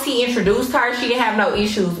long as he introduced her, she didn't have no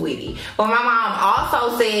issues with it. But my mom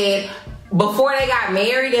also said before they got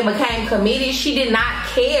married and became committed, she did not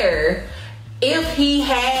care if he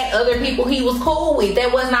had other people he was cool with.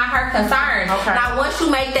 That was not her concern. Okay. Now, once you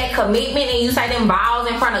make that commitment and you say them vows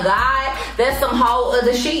in front of God, that's some whole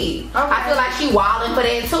other shit. Okay. I feel like she wilding for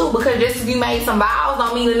that too, because just if you made some vows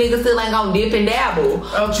don't mean the nigga still ain't gonna dip and dabble.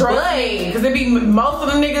 Oh, trust me, because it be most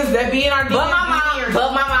of the niggas that be in our DMs.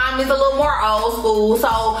 But my mom is a little more old school,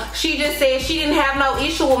 so she just said she didn't have no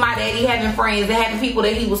issue with my daddy having friends and having people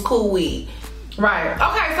that he was cool with. Right.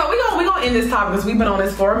 Okay, so we gonna end this topic because we've been on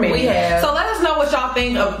this for a minute. We have. So let us know what y'all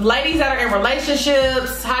think of ladies that are in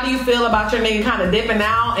relationships. How do you feel about your nigga kind of dipping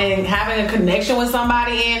out and having a connection with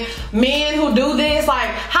somebody? And men who do this, like,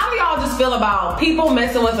 how do y'all just feel about people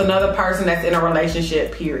messing with another person that's in a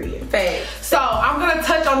relationship, period? Facts. So I'm gonna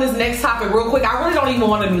touch on this next topic real quick. I really don't even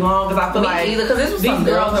want to be long because I feel like these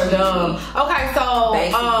girls are dumb. Okay, so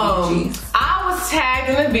I was tagged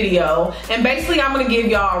in a video, and basically I'm gonna give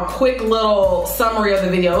y'all a quick little summary of the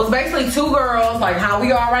video. It was basically two girls, like how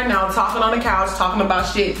we are right now, talking on the couch, talking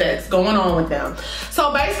about shit that's going on with them.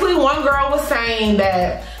 So basically one girl was saying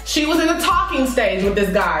that she was in a talking stage with this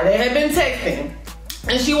guy. They had been texting.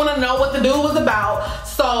 And she wanted to know what the dude was about.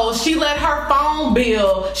 So she let her phone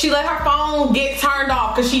get turned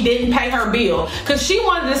off because she didn't pay her bill. Because she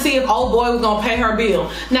wanted to see if old boy was going to pay her bill.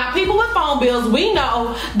 Now, people with phone bills, we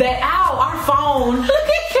know that our phone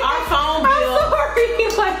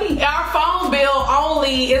bill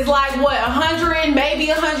only is like, what, $100, maybe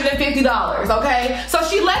 $150, okay? So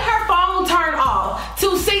she let her phone turn off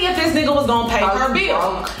to see if this nigga was going to pay her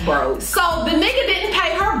bill. Broke. So the nigga didn't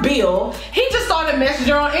pay her bill. He just started messaging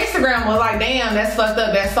her on Instagram, was like, damn, that's fucked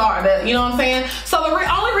up, that's sorry, you know what I'm saying? So the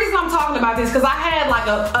only reason I'm talking about this, because I had like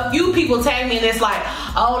a few people tag me and it's like,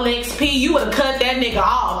 oh, Lex P, you would have cut that nigga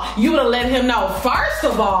off. You would have let him know. First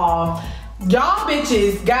of all, y'all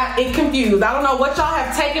bitches got it confused. I don't know what y'all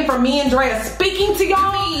have taken from me and Drea speaking to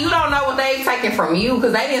y'all. You don't know what they taken from you,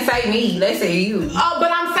 because they didn't say me, they said you. Oh,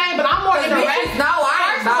 but I'm saying, but I'm more interactive. No,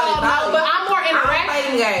 but I'm more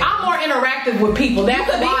interactive. I'm more interactive with people. That's you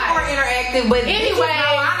could be more interactive, but anyway,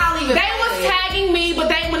 I don't even. They was tagging me, but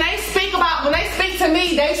when they speak to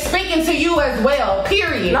me, they speaking to you as well.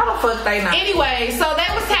 Period. No, the fuck they not. Anyway, so they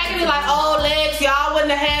was tagging me like, oh, Lex, y'all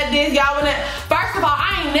wouldn't have had this. Y'all wouldn't. First of all,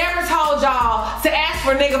 I ain't never told y'all to ask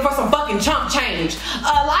for a nigga for some fucking chump change.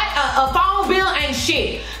 A phone bill ain't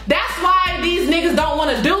shit. That's why these niggas don't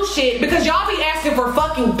want to do shit, because y'all be asking for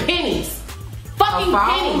fucking pennies. Fucking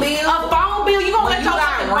pennies. A phone bill. You gonna let your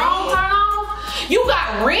fucking phone turn off? You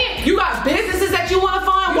got rent. You got businesses that you want to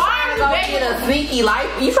fund. Why are you get a sneaky life?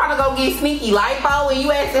 You trying to go get sneaky lipo and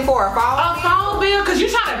you asking for a phone bill? Because you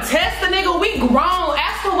trying to test the nigga. We grown.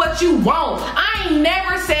 Ask for what you want. I ain't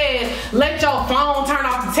never said let your phone turn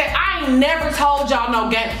off the test. I ain't never told y'all no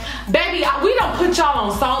game. Baby, we don't put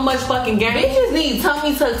y'all on so much fucking game. Bitches need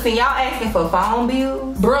tummy tucks and y'all asking for phone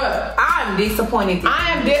bills? Bruh, I'm disappointed.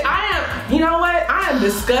 I am, you know what? I am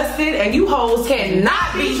disgusted, and you hoes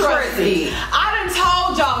cannot be trusted. I done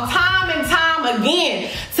told y'all time and time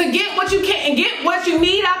again to get what you can and get what you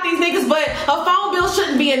need out these niggas, but a phone bill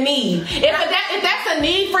shouldn't be a need. If that's a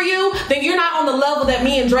need for you, then you're not on the level that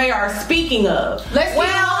me and Dre are speaking of. Let's be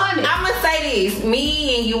honest. I'm gonna say this.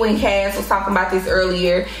 Me and you and Cass was talking about this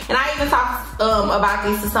earlier, and I even talked about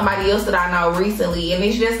this to somebody else that I know recently, and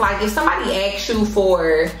it's just like, if somebody asks you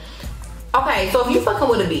for, okay, so if you fucking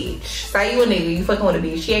with a bitch, say you a nigga, you fucking with a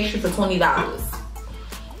bitch, she asks you for $20.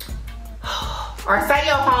 Or say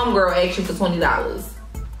your homegirl asks you for $20.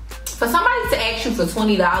 For somebody to ask you for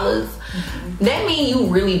 $20, that means you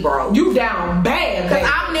really broke. You down bad, because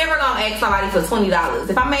I'm never gonna ask somebody for $20.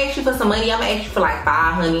 If I'm gonna ask you for some money, I'm gonna ask you for like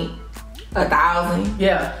 $500, $1,000.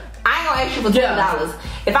 Yeah. I ain't gonna ask you for $20. Yeah.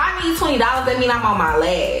 If I need $20, that means I'm on my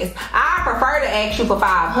last. I prefer to ask you for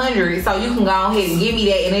 $500 so you can go ahead and give me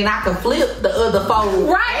that, and then I can flip the other $480.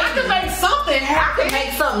 Right, I can make something happen. I can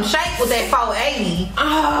make something shake with that $480.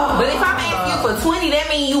 But if I'm asking you for $20,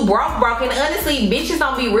 that means you broke. And honestly, bitches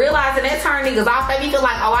don't be realizing that turn niggas off. They be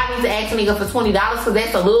like, oh, I need to ask a nigga for $20 because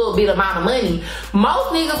that's a little bit amount of money.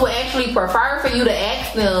 Most niggas would actually prefer for you to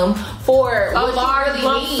ask them for a large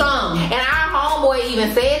lump sum. And our homeboy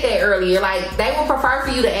even said that earlier. Like, they would prefer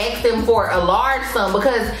for you to ask them for a large sum,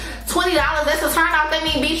 because $20, that's a turn off. That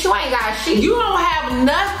means, bitch, you ain't got shit. You don't have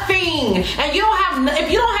nothing. And you don't have,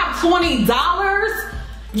 if you don't have $20,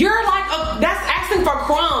 you're like, that's asking for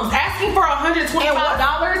crumbs. Asking for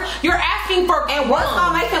 $125, you're asking for crumbs. And what's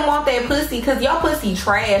gonna make him want that pussy? Because your pussy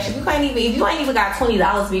trash. If you ain't even got $20,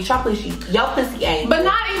 bitch, your pussy ain't. But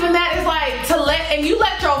not even that. It's like you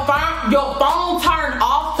let your phone turn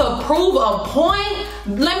off to prove a point.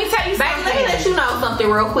 Let me tell you something. Let me let you know something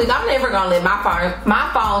real quick. I'm never gonna let my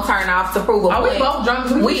phone turn off to prove a point. We both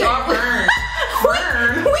drunk. We are burn.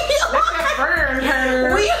 Burn. Let that burn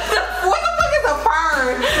her. What the fuck is a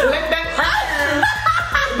burn? Let that burn.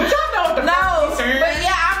 But y'all know what the fuck is. But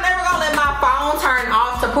yeah, I'm never gonna let my phone turn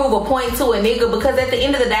off to prove a point to a nigga, because at the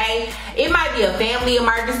end of the day, it might be a family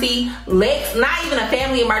emergency. Lex, not even a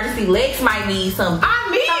family emergency. Lex might need something.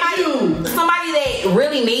 Somebody that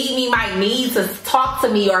really need me might need to talk to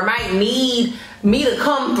me, or might need me to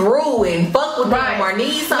come through and fuck with them, or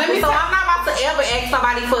need something. So I'm not about about to ever ask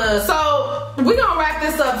somebody for. So we gonna wrap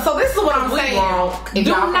this up. So this is what I'm saying.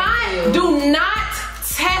 Do not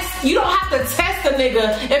test. You don't have to test a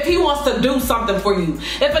nigga if he wants to do something for you.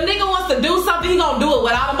 If a nigga wants to do something, he gonna do it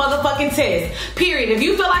without a motherfucking test. Period. If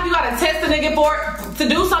you feel like you gotta test a nigga to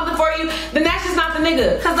do something for you, then that's just not the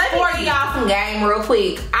nigga. Cause let me give y'all some game real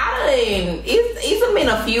quick. It's been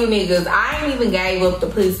a few niggas. I ain't even gave up the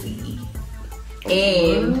pussy.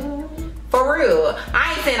 And for real,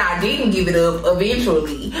 I ain't saying I didn't give it up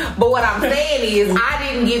eventually, but what I'm saying is I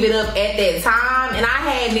didn't give it up at that time, and I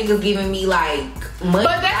had niggas giving me like money.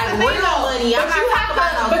 But that's the thing, though.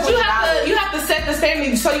 You have to set the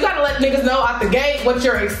standard, so you gotta let niggas know out the gate what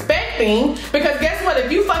you're expecting. Because guess what?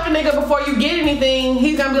 If you fuck a nigga before you get anything,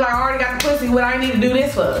 he's gonna be like, I already got the pussy. What I need to do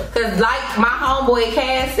this for? Cause like my homeboy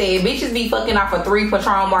Cass said, bitches be fucking off for 3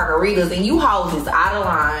 Patron margaritas, and you hoes is out of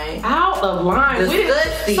line. Out of line.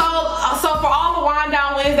 Disgusting. So for all the Wind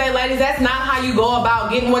Down Wednesday ladies, that's not how you go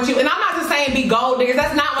about getting what you. And I'm not just saying be gold diggers.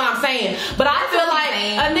 That's not what I'm saying. But I feel like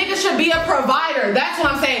a nigga should be a provider. That's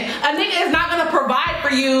what I'm saying. A nigga is not gonna provide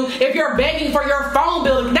for you if you're begging for your phone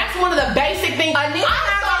bill. That's one of the basic things. A nigga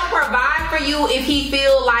not gonna provide for you if he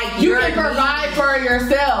feel like you can provide for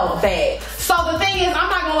yourself. Facts. So the thing is, I'm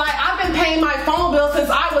not gonna lie, I've been paying my phone bill since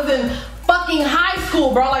I was in fucking high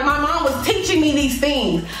school, bro. Like my mom was teaching me these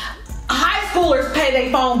things. High schoolers pay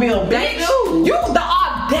their phone bill, bitch. They do. You the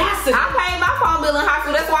audacity. I paid my phone bill in high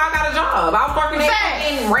school. That's why I got a job. I was working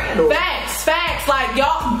in Randall. Facts. Like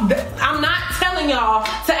y'all, I'm not telling y'all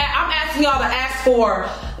to. I'm asking y'all to ask for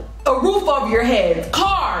a roof over your head,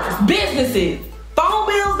 cars, businesses, phone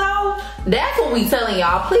bills though. That's what we telling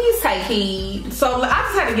y'all. Please take heed. So I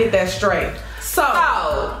just had to get that straight.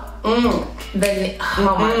 Oh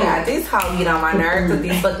my god, this hoe get on my nerves with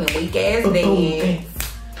these fucking weak ass dads.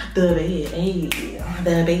 The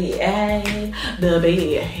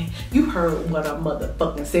bed. You heard what I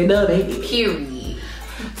motherfucking said. The bed. Period.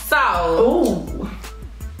 So. Ooh.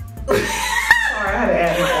 Sorry, I had to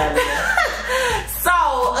add my So,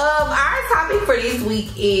 our topic for this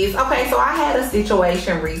week is, okay, so I had a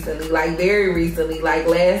situation recently, like very recently, like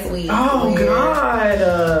last week. Oh,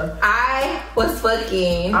 God. I was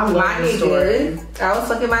fucking my nigga. I was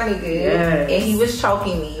fucking my nigga. Yes. And he was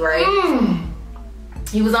choking me, right?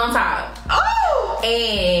 He was on top. Oh!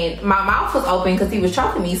 And my mouth was open because he was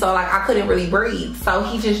choking me, so like I couldn't really breathe. So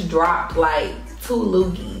he just dropped like 2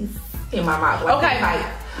 loogies in my mouth. Like, okay,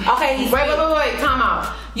 wait, time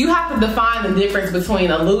out. You have to define the difference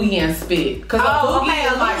between a loogie and spit. Because a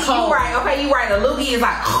loogie is like cold. You right. A loogie is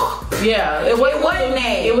like yeah, it wasn't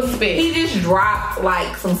that. It was spit. He just dropped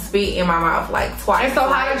like some spit in my mouth like twice. And so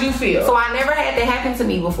how did you feel? So I never had that happen to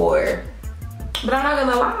me before. But I'm not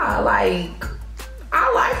gonna lie, like I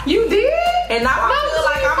like you did, and now I feel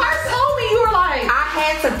like I'm. First told me you were like I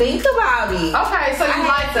had to think about it. Okay, so you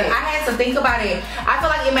liked it. I had to think about it. I feel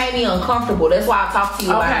like it made me uncomfortable. That's why I talked to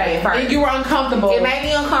you about it first. And you were uncomfortable. It made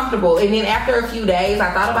me uncomfortable, and then after a few days,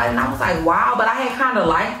 I thought about it, and I was like, wow. But I had kind of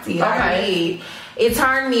liked it. Okay. It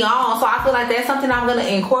turned me on, so I feel like that's something I'm gonna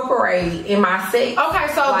incorporate in my sex. Okay,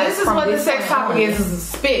 so like, this is what the sex topic is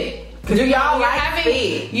spit. Do y'all like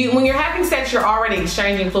spit? When you're having sex, you're already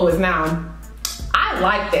exchanging fluids now. I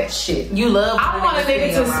like that shit. You love. I want a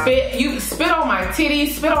nigga to spit. You spit on my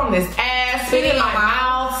titties, spit on this ass, spit in my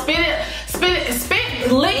mouth, spit,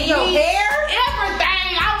 lick in your hair,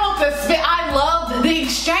 everything. I want to spit. I love the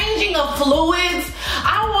exchanging of fluids.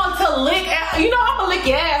 I want to lick. You know, I'm gonna lick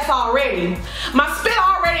your ass already. My spit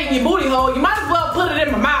already in your booty hole. You might as well put it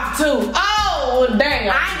in my mouth too. Oh damn!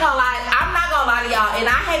 I ain't gonna lie. I'm not gonna lie to y'all. And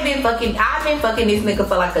I've been fucking this nigga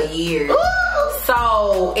for like a year. Ooh.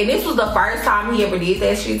 So, and this was the first time he ever did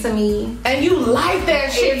that shit to me. And you like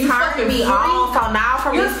that shit. It turned me on. So now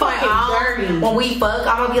from this point on, when we fuck,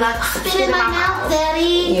 I'm gonna be like, spit in my mouth,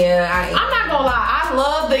 daddy. Yeah, I'm not gonna lie. I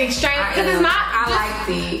love the exchange because it's not. I liked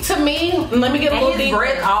it. To me, let me get a little deeper.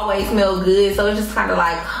 His breath always smelled good, so it's just kind of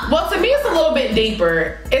like. Well, to me, it's a little bit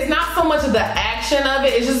deeper. It's not so much of the action of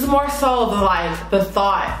it. It's just more so the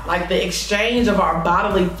thought, like the exchange of our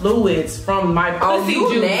bodily fluids from my pussy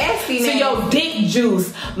juice to your dick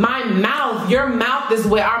juice. My mouth, your mouth is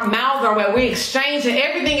wet. Our mouths are wet. We exchange and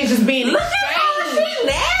everything is just being exchanged. Look at her, she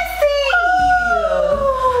nasty.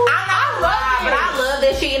 I love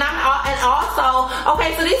that shit, and also,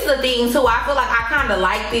 okay, so this is the thing too. I feel like I kind of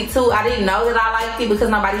liked it too. I didn't know that I liked it because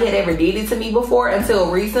nobody had ever did it to me before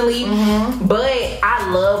until recently. But I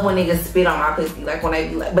love when niggas spit on my pussy, like when they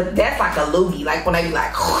be like, but that's like a loogie, like when they be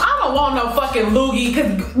like, I don't want no fucking loogie,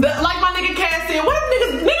 cause like my nigga Cass said, what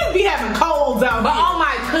if niggas be having colds out but here? on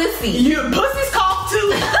my pussy, your pussy's cough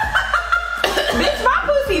too. Bitch, my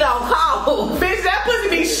pussy don't cough. Bitch, that pussy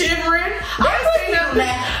be shivering.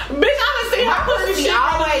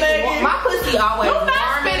 always Do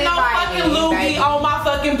not spit no fucking loogie on my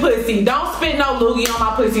fucking pussy. Don't spit no loogie on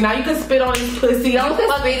my pussy. Now you can spit on his pussy. Don't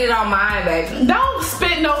spit it on mine, baby. Don't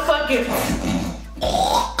spit no fucking.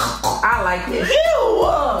 I like this.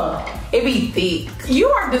 Ew. It be thick. You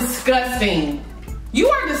are disgusting. You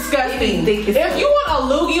are disgusting. If you want a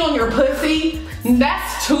loogie on your pussy,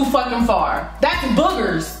 that's too fucking far. That's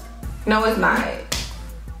boogers. No, it's not.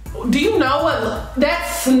 Do you know what?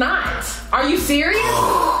 That's snot. Are you serious?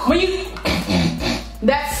 When you.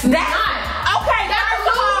 That's snot. Okay, that's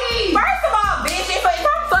a loogie. First of all, bitch, if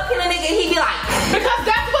I'm fucking a nigga, he be like. Because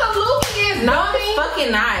that's what a loogie is, no, it's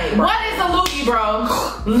fucking not. Bro. What is a loogie, bro?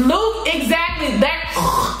 Exactly that.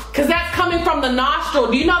 Because that's coming from the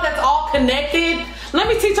nostril. Do you know that's all connected? Let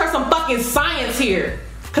me teach her some fucking science here.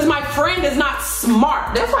 Because my friend is not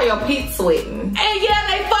smart. That's why your pits sweating. And yeah,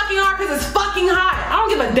 they fucking are because it's fucking hot. I don't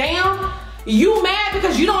give a damn. You mad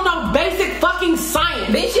because you don't know basic fucking science.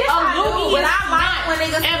 Bitch, yes, I do. But I like when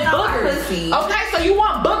niggas spit on my pussy. Okay, so you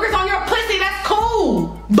want boogers on your pussy? That's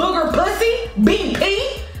cool. Booger pussy?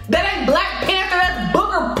 BP? That ain't Black Panther, that's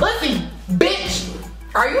booger pussy, bitch.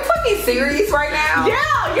 Are you fucking serious right now?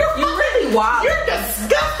 Yeah, you're really wild. You're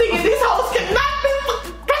disgusting and these hoes cannot be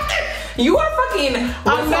fucking. You are fucking.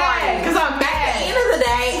 I'm mad because I'm mad. At the end of the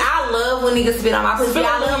day, I love when niggas spit on my pussy.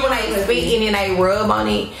 I love when they spit and then they rub on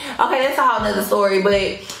it. Okay, that's a whole nother story,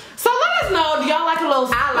 but. So let us know, do y'all like a little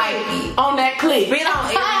spit I like it. On that clip? Spit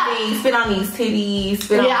on everything. Spit on these titties.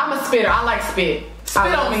 Spit yeah, I'm a spitter. I like spit.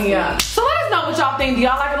 Spit on me, yeah. So let us know what y'all think. Do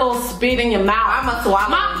y'all like a little spit in your mouth? I'm a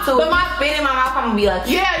swallow too. But my spit in my mouth, I'm gonna be like,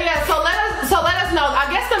 yeah. So let us know. I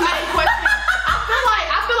guess the main question.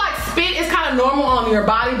 I feel like spit is kind of normal on your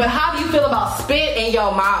body, but how do you feel about spit in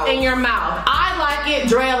your mouth? In your mouth. I like it.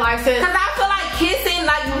 Drea likes it. Cause I feel like kissing,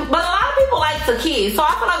 but a lot of people like to kiss. So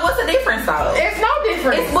I feel like, what's the difference though? It's no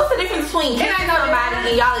difference. What's the difference between kissing somebody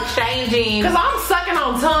and y'all exchanging? Cause I'm sucking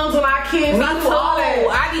on tongues when I kiss. Me too.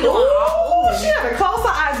 I be doing all. She had to close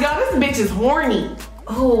her eyes, y'all. This bitch is horny.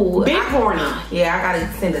 Ooh, big horny. Yeah, I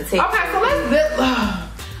gotta send a text. Okay,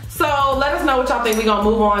 so let us know what y'all think. We gonna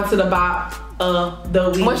move on to the bop of the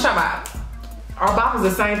week. What's your bop? Our bop is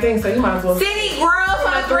the same thing, so you might as well. City girls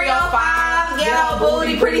on 305, ghetto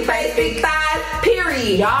booty, pretty face, big thighs,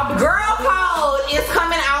 period. Y'all, Girl Code is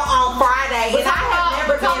coming out on Friday, and I have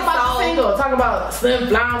never been so single. Talk about slim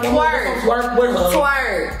down, twerk with her.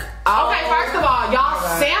 Twerk. Okay, first of all, y'all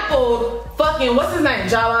sampled fucking what's his name?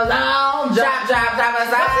 Jabba. What's his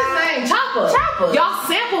name? Chopper. Y'all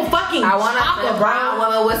sampled fucking Chopper, bro. I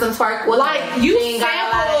wanna with some twerk with like her. You ain't got a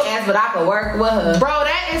lot of ass, but I can work with her. Bro,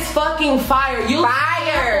 that is fucking fire. You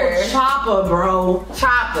fire. Chopper, bro.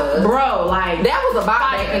 Bro, like that was a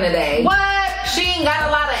bop back in the day. What? She ain't got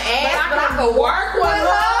a lot of ass, but I can work with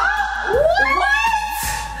her. What?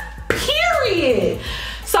 Period.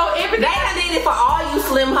 So everything they did it for all you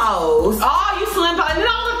slim hoes. All you slim hoes. And then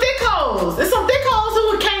all the thick hoes. There's some thick hoes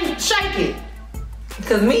who can't shake it.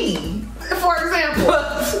 Cause me. For example.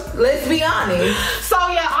 Let's be honest. So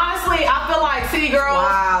yeah, honestly, I feel like City Girls.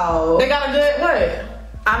 Wow. They got a good what?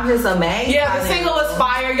 I'm just amazed. Yeah, the single is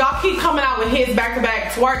fire. Y'all keep coming out with hits back to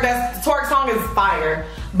back. Twerk song is fire.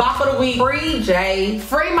 Bop of the week. Free J.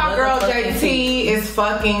 Free my girl JT is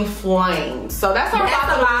fucking flame. So that's our bop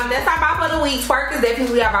of the week. That's our bop of the week. Twerk is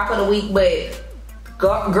definitely our bop of the week, but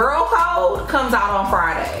Girl Code comes out on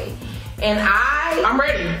Friday. And I'm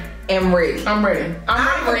ready. I'm ready. I'm ready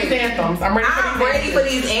for these anthems. I'm ready for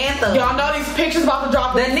these anthems. Y'all know these pictures about to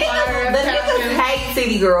drop. The niggas hate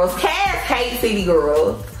City Girls. Cass hates City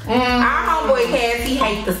Girls. Our homeboy Cass, he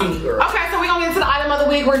hates the City Girls. Okay, so we're gonna get to the item of the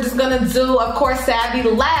week. We're just gonna do, of course, Savvy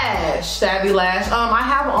Lash. I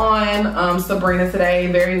have on Sabrina today,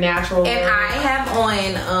 very natural. And I have on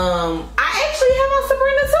I actually have on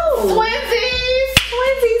Sabrina too.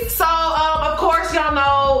 Twinsies. So of course y'all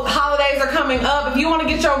know holidays are coming up. If you want to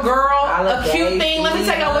get your girl a cute thing, let me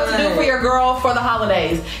tell y'all what to do for your girl for the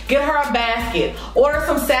holidays. Get her a basket. Order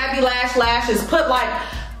some Savvy lashes. Put like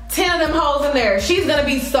 10 of them hoes in there. She's gonna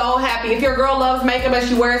be so happy. If your girl loves makeup and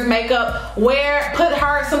she wears makeup, put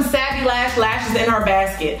her some Savvy lashes in her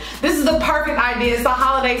basket. This is the perfect idea. It's the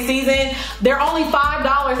holiday season. They're only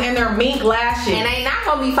 $5 and they're mink lashes. And they not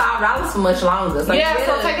gonna be $5 for much longer. So yeah,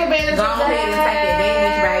 so take advantage of that. Go ahead and take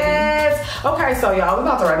advantage, baby. Okay, so y'all, we're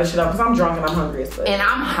about to wrap this shit up because I'm drunk and I'm hungry. And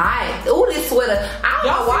I'm hot. Ooh, this sweater. I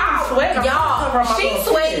don't know why. Y'all, she's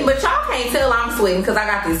sweating, but y'all can't tell I'm sweating because I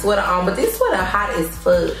got this sweater on. But this sweater hot as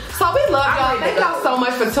fuck. So we love y'all. Thank y'all so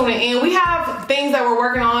much for tuning in. We have things that we're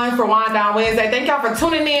working on for Wind Down Wednesday. Thank y'all for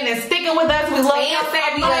tuning in and sticking with us. We love y'all.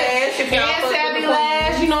 Savvy Lash. And Savvy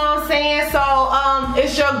Lash, you know what I'm saying? So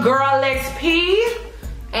it's your girl XP.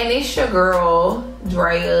 And it's your girl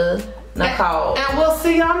Drea. Nicole. And we'll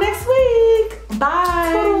see y'all next week.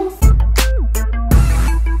 Bye. Toodles.